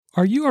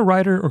Are you a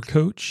writer or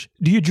coach?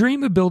 Do you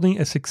dream of building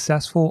a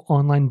successful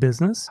online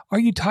business? Are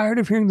you tired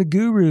of hearing the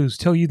gurus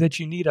tell you that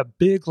you need a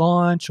big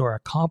launch or a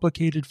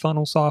complicated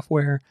funnel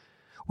software?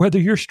 Whether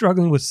you're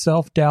struggling with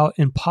self-doubt,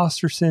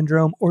 imposter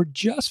syndrome, or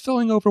just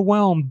feeling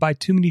overwhelmed by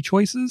too many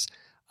choices,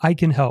 I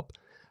can help.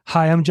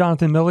 Hi, I'm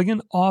Jonathan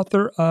Milligan,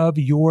 author of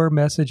Your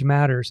Message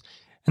Matters.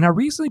 And I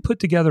recently put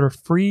together a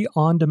free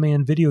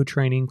on-demand video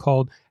training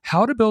called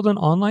How to Build an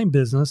Online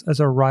Business as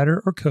a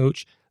Writer or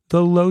Coach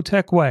the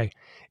Low-Tech Way.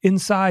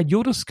 Inside,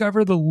 you'll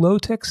discover the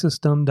low-tech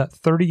system that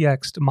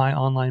 30x'd my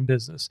online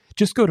business.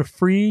 Just go to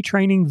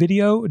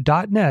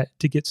freetrainingvideo.net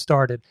to get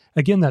started.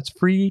 Again, that's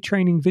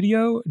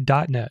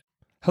freetrainingvideo.net.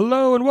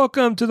 Hello and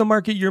welcome to the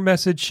Market Your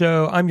Message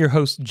Show. I'm your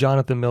host,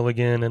 Jonathan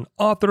Milligan, and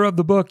author of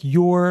the book,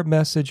 Your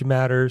Message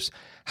Matters,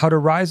 How to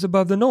Rise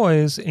Above the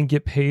Noise and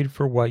Get Paid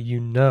for What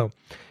You Know.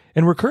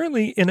 And we're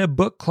currently in a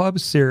book club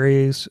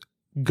series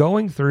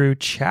going through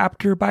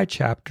chapter by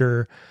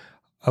chapter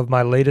of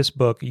my latest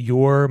book,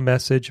 Your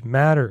Message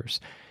Matters.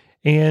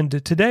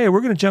 And today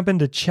we're going to jump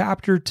into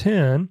chapter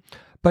 10,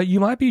 but you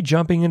might be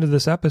jumping into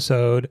this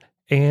episode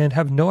and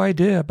have no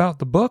idea about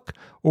the book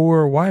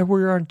or why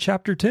we're on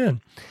chapter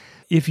 10.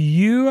 If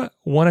you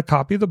want a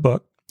copy of the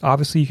book,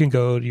 obviously you can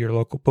go to your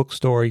local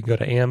bookstore, you can go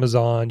to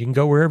Amazon, you can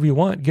go wherever you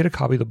want, get a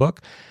copy of the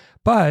book.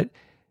 But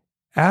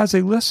as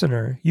a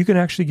listener, you can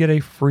actually get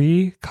a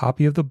free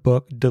copy of the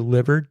book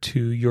delivered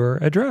to your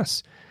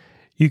address.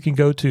 You can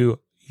go to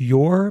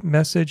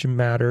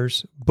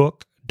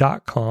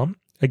yourmessagemattersbook.com.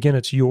 Again,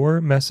 it's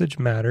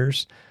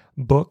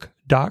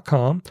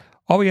yourmessagemattersbook.com.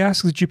 All we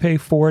ask is that you pay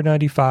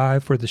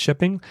 $4.95 for the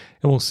shipping,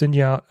 and we'll send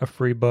you out a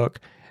free book.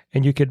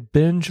 And you could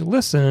binge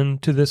listen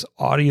to this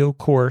audio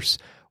course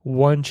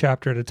one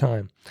chapter at a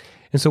time.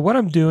 And so what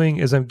I'm doing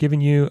is I'm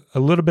giving you a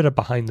little bit of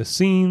behind the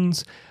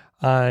scenes.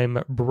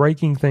 I'm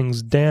breaking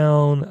things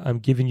down. I'm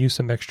giving you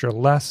some extra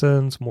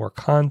lessons, more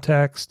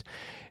context.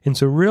 And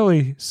so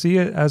really see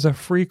it as a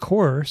free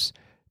course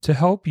to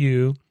help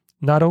you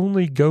not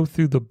only go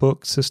through the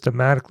book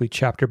systematically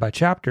chapter by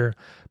chapter,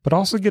 but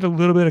also get a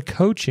little bit of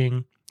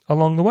coaching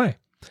along the way.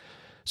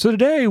 So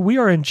today we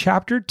are in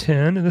chapter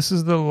 10, and this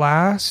is the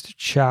last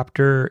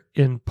chapter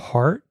in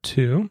part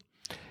 2.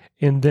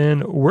 And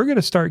then we're going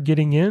to start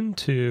getting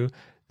into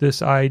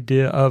this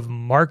idea of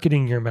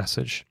marketing your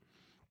message.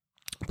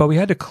 But we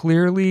had to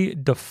clearly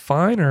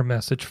define our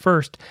message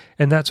first,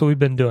 and that's what we've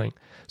been doing.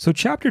 So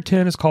chapter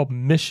 10 is called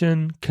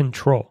Mission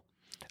Control,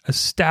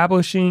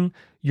 establishing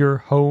your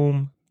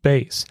home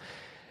base.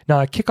 Now,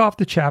 I kick off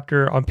the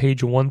chapter on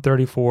page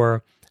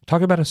 134,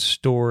 talking about a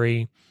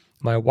story.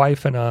 My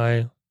wife and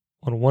I,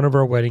 on one of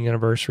our wedding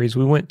anniversaries,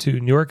 we went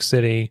to New York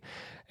City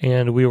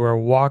and we were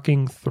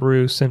walking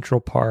through Central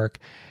Park,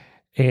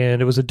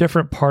 and it was a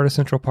different part of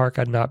Central Park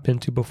I'd not been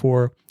to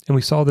before. And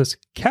we saw this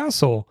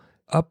castle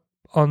up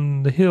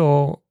on the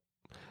hill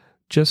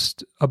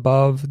just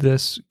above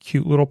this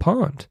cute little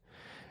pond.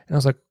 And I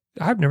was like,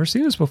 I've never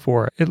seen this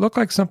before. It looked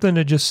like something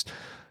that just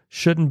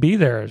shouldn't be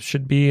there. It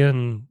should be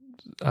in,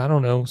 I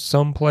don't know,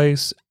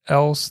 someplace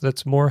else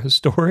that's more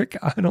historic.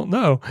 I don't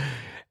know.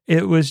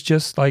 It was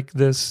just like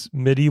this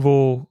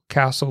medieval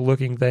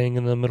castle-looking thing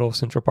in the middle of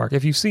Central Park.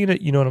 If you've seen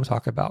it, you know what I'm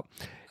talking about.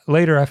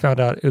 Later, I found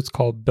out it's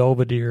called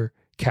Belvedere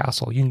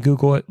Castle. You can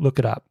Google it, look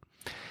it up.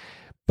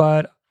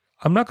 But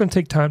I'm not going to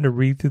take time to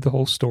read through the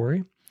whole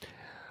story.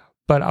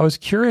 But I was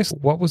curious,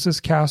 what was this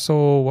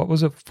castle? What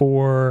was it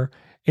for?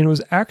 And it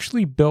was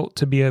actually built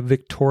to be a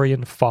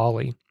Victorian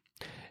folly.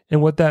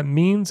 And what that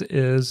means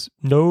is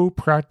no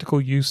practical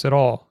use at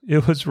all.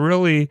 It was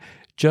really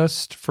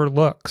just for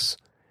looks.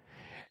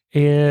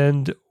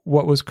 And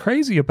what was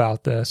crazy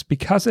about this,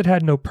 because it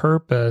had no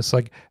purpose,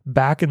 like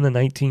back in the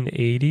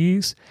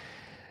 1980s,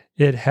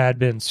 it had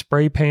been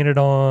spray painted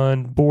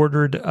on,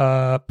 bordered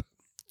up,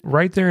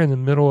 right there in the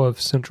middle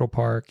of Central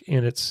Park,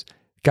 and it's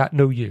got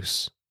no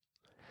use.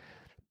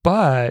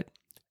 But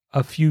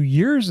a few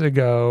years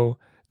ago,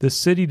 the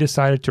city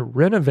decided to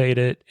renovate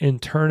it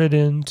and turn it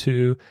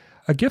into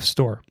a gift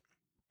store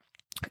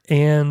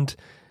and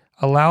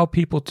allow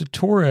people to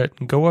tour it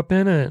and go up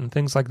in it and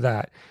things like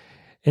that.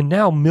 And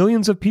now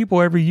millions of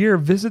people every year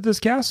visit this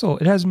castle.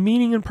 It has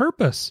meaning and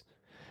purpose.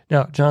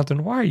 Now,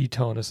 Jonathan, why are you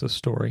telling us this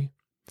story?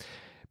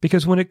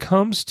 Because when it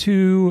comes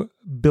to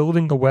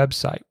building a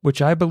website,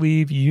 which I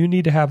believe you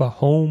need to have a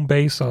home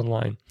base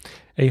online.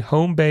 A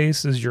home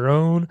base is your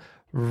own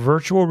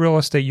virtual real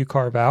estate you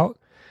carve out,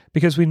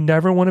 because we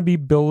never want to be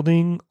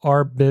building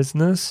our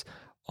business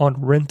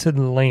on rented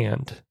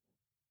land.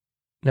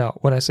 Now,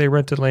 when I say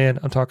rented land,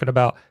 I'm talking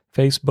about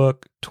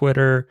Facebook,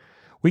 Twitter.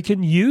 We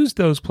can use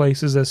those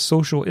places as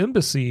social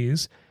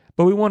embassies,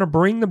 but we want to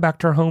bring them back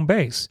to our home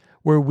base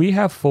where we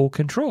have full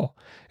control.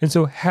 And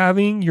so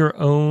having your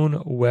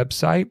own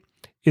website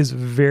is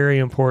very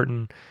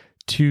important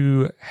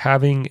to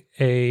having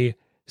a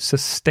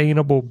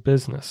sustainable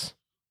business.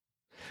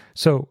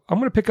 So I'm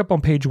going to pick up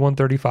on page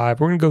 135.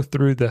 We're going to go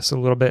through this a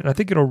little bit, and I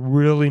think it'll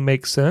really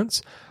make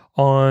sense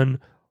on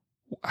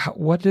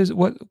what does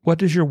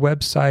your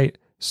website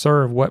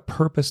serve? What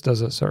purpose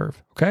does it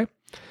serve? Okay.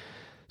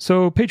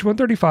 So page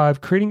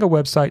 135, creating a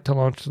website to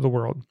launch to the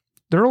world.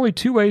 There are only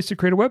two ways to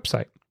create a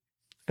website.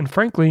 And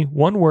frankly,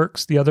 one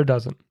works, the other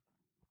doesn't.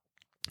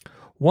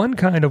 One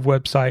kind of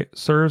website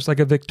serves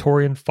like a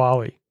Victorian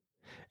folly,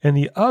 and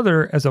the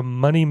other as a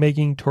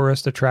money-making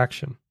tourist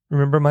attraction.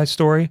 Remember my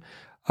story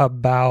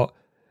about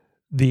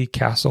the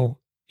castle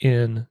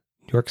in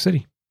New York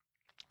City?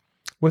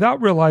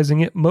 Without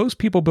realizing it, most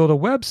people build a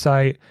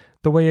website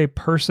the way a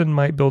person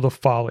might build a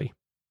folly.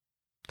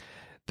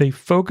 They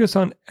focus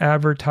on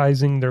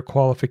advertising their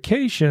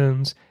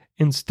qualifications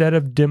instead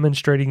of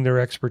demonstrating their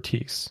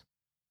expertise.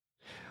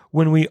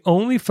 When we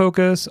only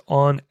focus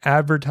on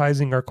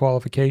advertising our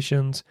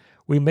qualifications,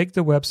 we make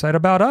the website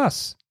about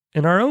us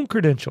and our own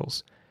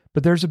credentials.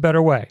 But there's a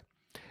better way.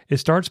 It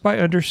starts by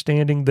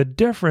understanding the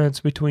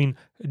difference between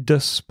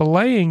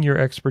displaying your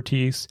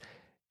expertise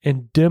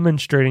and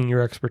demonstrating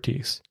your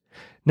expertise.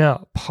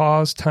 Now,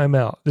 pause, time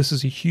out. This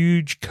is a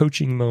huge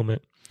coaching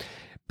moment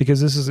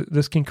because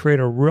this can create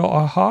a real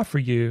aha for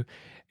you,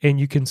 and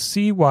you can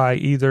see why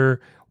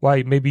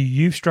maybe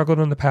you've struggled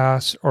in the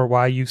past or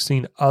why you've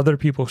seen other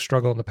people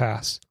struggle in the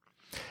past.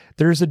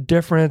 There's a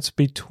difference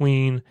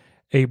between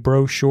a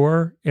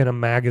brochure and a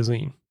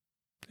magazine,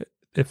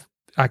 if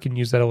I can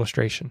use that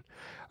illustration.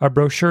 A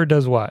brochure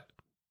does what?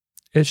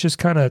 It's just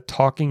kind of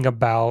talking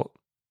about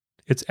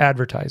its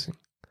advertising.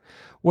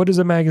 What does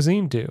a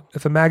magazine do?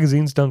 If a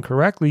magazine's done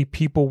correctly,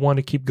 people want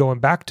to keep going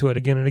back to it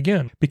again and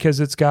again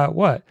because it's got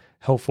what?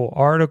 Helpful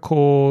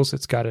articles,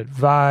 it's got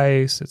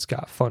advice, it's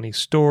got funny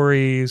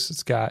stories,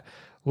 it's got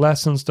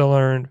lessons to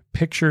learn,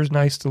 pictures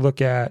nice to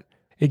look at.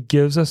 It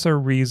gives us a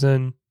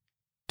reason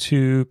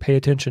to pay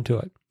attention to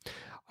it.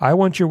 I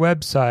want your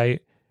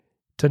website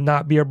to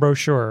not be a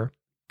brochure.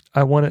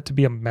 I want it to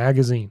be a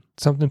magazine,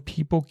 something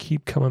people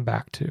keep coming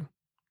back to.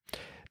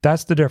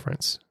 That's the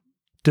difference.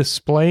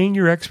 Displaying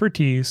your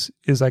expertise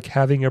is like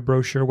having a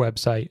brochure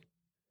website.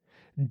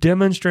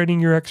 Demonstrating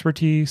your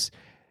expertise,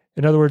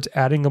 in other words,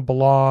 adding a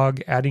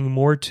blog, adding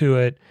more to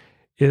it,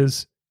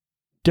 is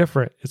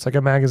different. It's like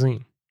a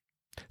magazine.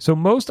 So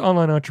most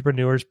online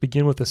entrepreneurs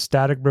begin with a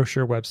static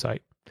brochure website,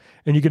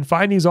 and you can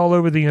find these all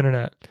over the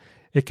internet.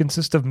 It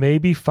consists of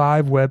maybe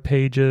 5 web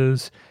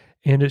pages,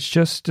 and it's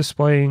just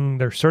displaying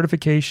their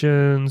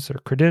certifications, their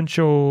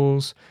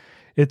credentials.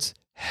 It's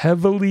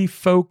heavily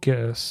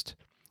focused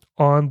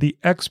on the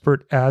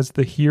expert as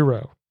the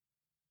hero.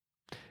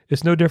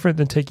 It's no different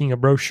than taking a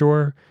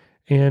brochure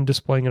and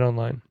displaying it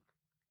online.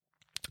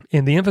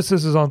 And the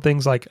emphasis is on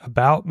things like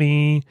about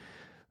me,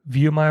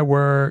 view my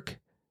work,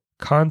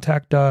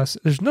 contact us.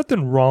 There's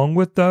nothing wrong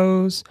with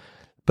those,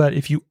 but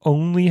if you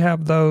only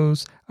have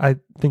those, I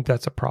think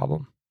that's a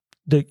problem.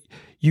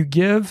 You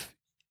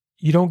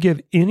don't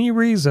give any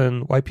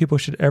reason why people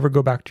should ever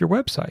go back to your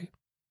website.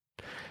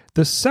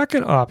 The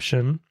second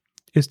option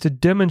is to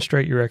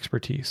demonstrate your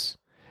expertise.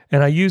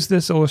 And I use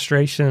this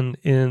illustration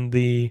in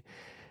the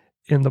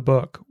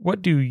book.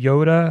 What do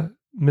Yoda,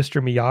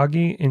 Mr.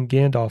 Miyagi, and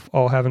Gandalf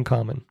all have in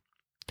common?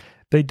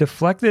 They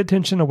deflect the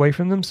attention away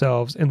from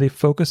themselves and they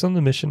focus on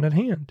the mission at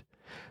hand.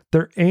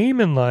 Their aim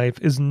in life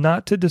is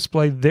not to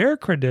display their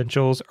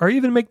credentials or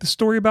even make the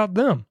story about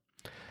them.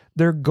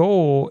 Their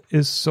goal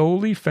is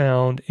solely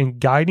found in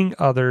guiding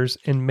others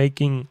and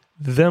making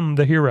them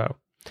the hero.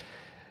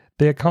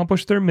 They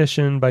accomplish their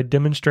mission by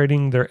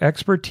demonstrating their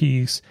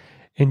expertise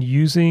and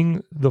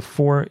using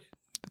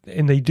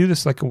and they do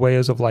this like in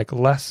ways of like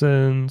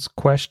lessons,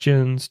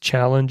 questions,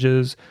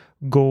 challenges,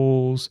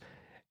 goals,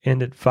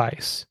 and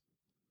advice,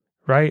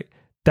 right?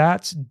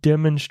 That's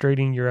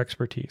demonstrating your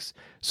expertise.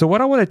 So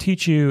what I want to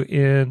teach you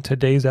in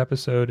today's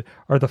episode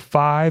are the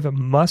 5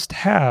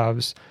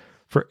 must-haves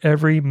for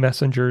every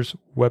messenger's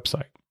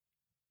website.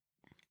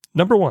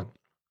 Number 1,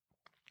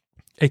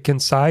 a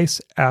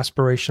concise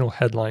aspirational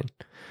headline.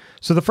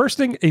 So the first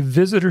thing a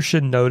visitor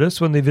should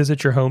notice when they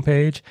visit your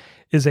homepage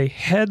is a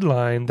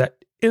headline that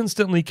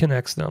instantly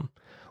connects them.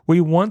 We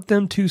want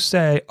them to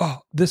say,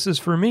 oh, this is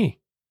for me.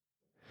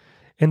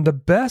 And the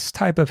best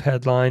type of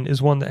headline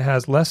is one that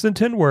has less than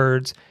 10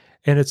 words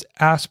and it's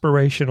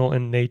aspirational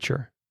in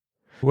nature.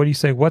 What do you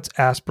say? What's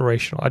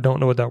aspirational? I don't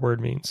know what that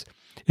word means.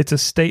 It's a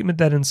statement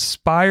that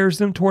inspires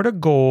them toward a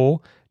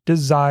goal,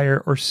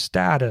 desire, or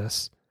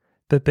status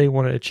that they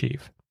want to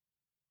achieve.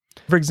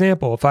 For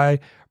example, if I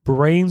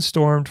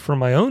brainstormed for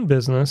my own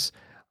business,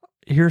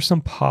 here's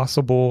some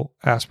possible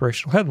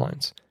aspirational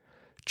headlines.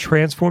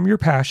 Transform your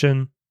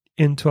passion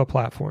into a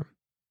platform.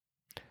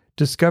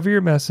 Discover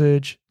your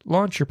message,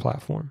 launch your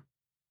platform.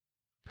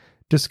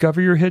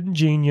 Discover your hidden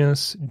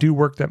genius, do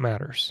work that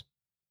matters.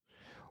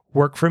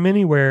 Work from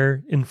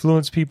anywhere,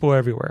 influence people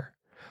everywhere.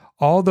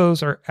 All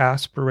those are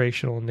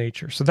aspirational in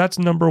nature. So that's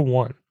number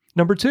 1.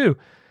 Number 2,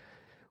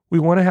 we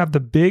want to have the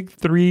big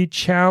 3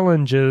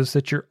 challenges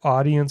that your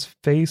audience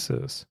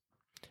faces.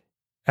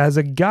 As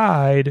a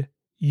guide,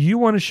 you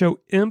want to show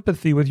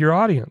empathy with your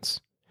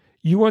audience.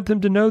 You want them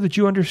to know that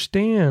you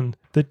understand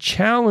the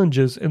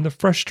challenges and the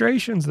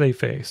frustrations they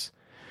face.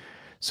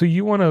 So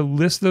you want to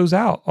list those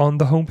out on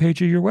the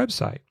homepage of your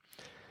website.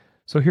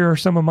 So here are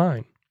some of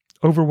mine.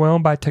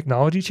 Overwhelmed by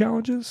technology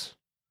challenges?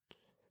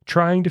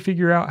 Trying to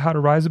figure out how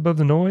to rise above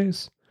the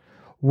noise?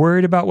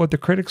 Worried about what the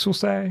critics will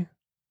say?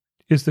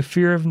 Is the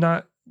fear of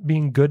not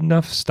being good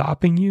enough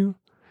stopping you?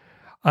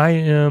 I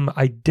am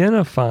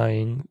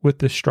identifying with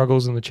the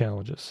struggles and the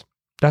challenges.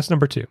 That's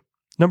number 2.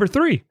 Number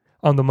 3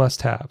 on the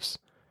must-haves.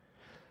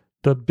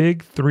 The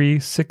big 3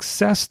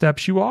 success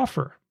steps you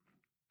offer.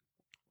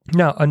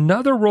 Now,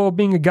 another role of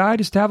being a guide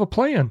is to have a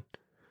plan.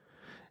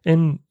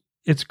 And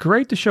it's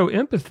great to show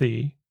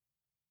empathy,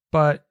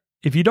 but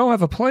if you don't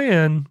have a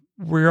plan,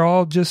 we're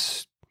all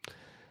just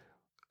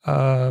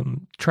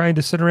trying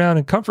to sit around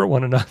and comfort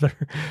one another.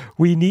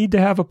 We need to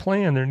have a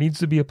plan. There needs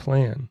to be a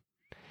plan.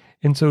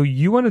 And so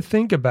you want to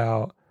think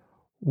about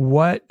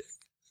what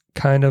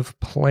kind of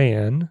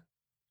plan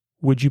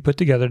would you put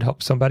together to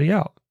help somebody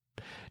out.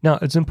 Now,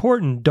 it's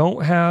important,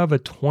 don't have a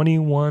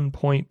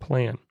 21-point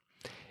plan.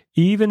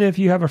 Even if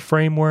you have a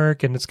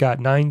framework and it's got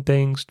 9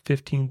 things,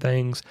 15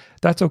 things,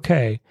 that's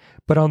okay.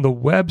 But on the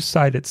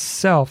website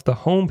itself, the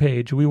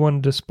homepage, we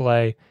want to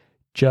display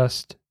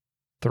just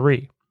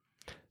 3.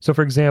 So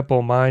for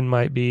example, mine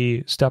might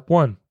be step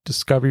 1,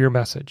 discover your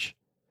message.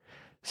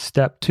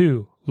 Step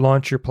 2,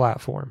 launch your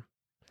platform.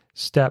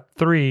 Step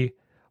 3,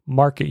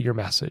 market your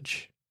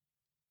message.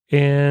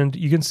 And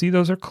you can see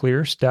those are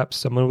clear steps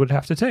someone would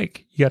have to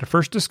take. You got to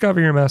first discover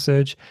your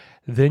message,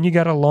 then you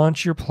got to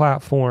launch your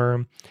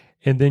platform,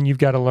 and then you've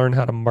got to learn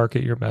how to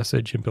market your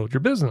message and build your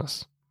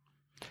business.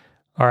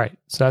 All right,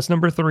 so that's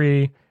number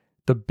 3,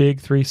 the big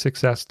 3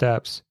 success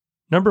steps.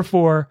 Number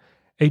 4,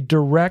 a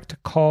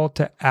direct call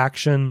to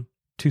action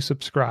to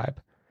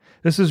subscribe.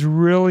 This is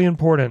really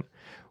important.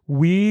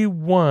 We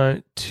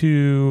want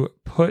to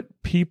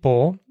put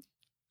people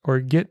or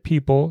get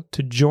people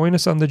to join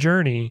us on the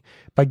journey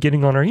by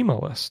getting on our email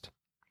list.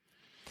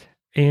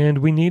 And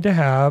we need to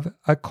have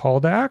a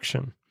call to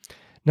action.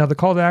 Now, the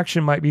call to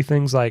action might be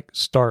things like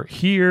start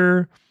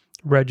here,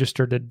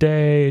 register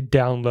today,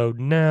 download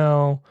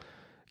now,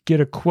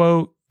 get a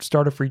quote,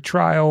 start a free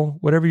trial,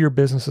 whatever your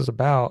business is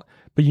about.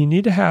 But you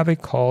need to have a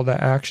call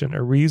to action,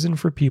 a reason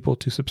for people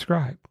to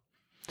subscribe.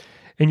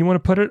 And you want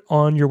to put it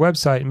on your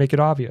website and make it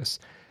obvious.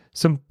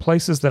 Some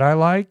places that I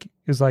like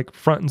is like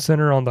front and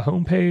center on the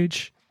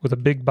homepage with a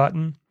big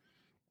button,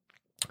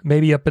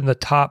 maybe up in the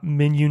top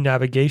menu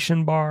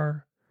navigation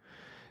bar,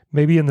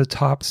 maybe in the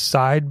top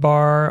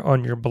sidebar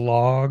on your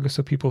blog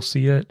so people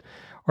see it,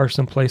 are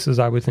some places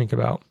I would think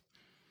about.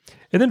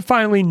 And then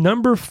finally,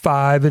 number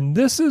 5, and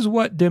this is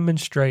what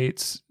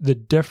demonstrates the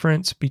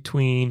difference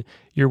between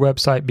your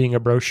website being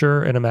a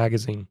brochure and a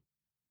magazine.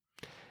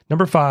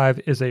 Number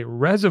 5 is a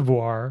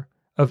reservoir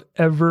of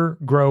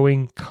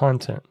ever-growing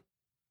content.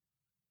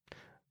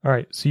 All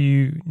right, so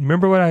you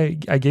remember what I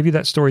gave you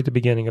that story at the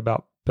beginning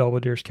about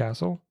Belvedere's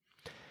Castle?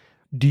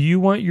 Do you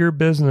want your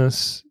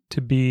business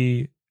to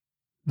be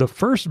the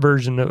first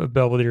version of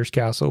Belvedere's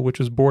Castle, which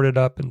was boarded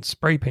up and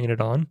spray painted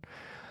on?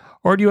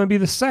 Or do you want to be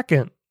the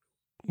second,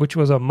 which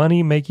was a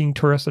money-making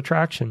tourist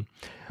attraction?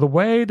 The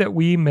way that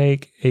we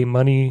make a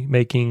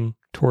money-making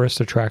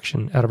tourist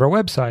attraction out of our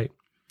website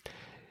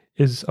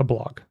is a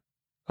blog.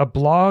 A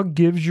blog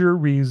gives your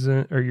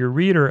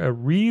reader a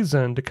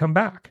reason to come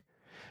back.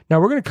 Now,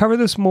 we're going to cover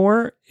this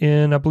more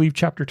in, I believe,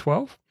 chapter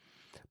 12.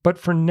 But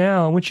for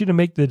now, I want you to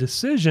make the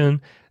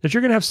decision that you're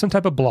going to have some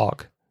type of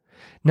blog.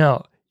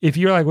 Now, if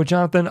you're like, well,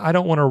 Jonathan, I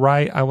don't want to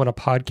write, I want a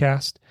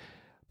podcast.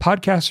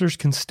 Podcasters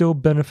can still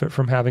benefit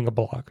from having a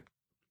blog,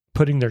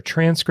 putting their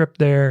transcript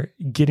there,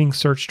 getting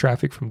search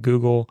traffic from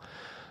Google.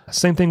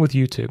 Same thing with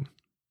YouTube.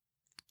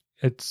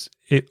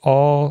 It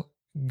all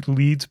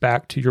leads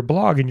back to your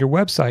blog and your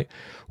website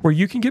where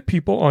you can get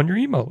people on your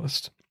email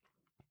list.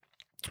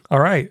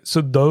 All right,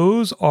 so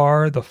those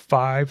are the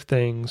 5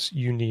 things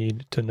you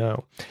need to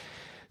know.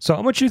 So I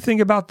want you to think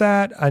about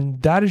that,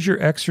 and that is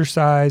your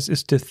exercise,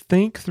 is to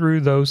think through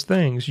those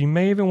things. You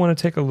may even want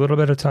to take a little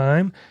bit of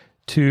time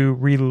to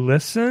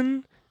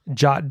re-listen,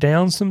 jot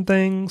down some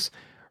things.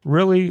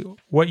 Really,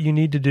 what you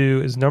need to do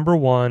is, number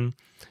 1,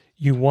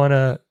 you want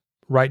to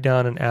write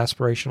down an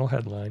aspirational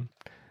headline.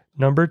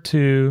 Number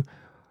 2,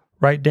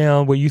 write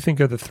down what you think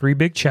are the 3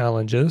 big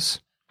challenges.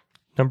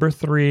 Number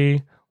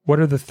 3, what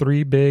are the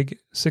 3 big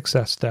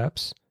success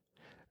steps?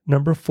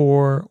 Number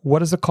 4,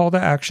 what is the call to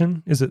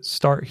action? Is it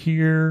start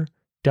here,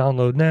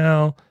 download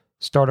now,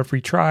 start a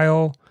free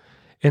trial?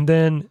 And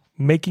then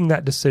making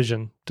that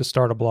decision to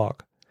start a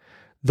blog.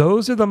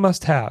 Those are the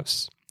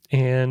must-haves.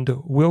 And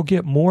we'll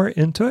get more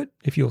into it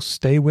if you'll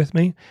stay with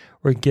me,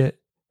 or get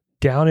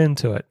down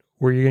into it,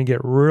 where you're going to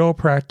get real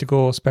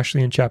practical,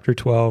 especially in chapter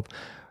 12,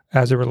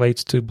 as it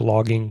relates to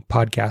blogging,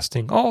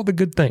 podcasting, all the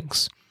good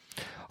things.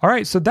 All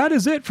right, so that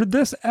is it for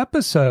this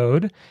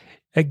episode.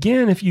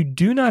 Again, if you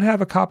do not have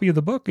a copy of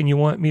the book and you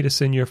want me to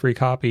send you a free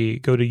copy,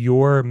 go to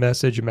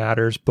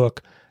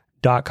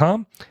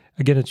yourmessagemattersbook.com.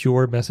 Again, it's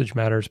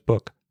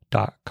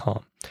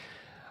yourmessagemattersbook.com.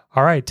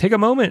 All right, take a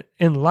moment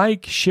and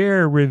like,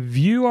 share,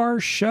 review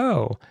our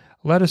show.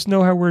 Let us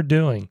know how we're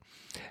doing.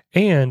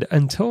 And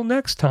until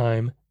next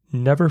time,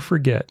 never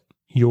forget,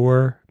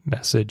 your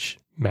message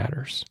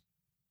matters.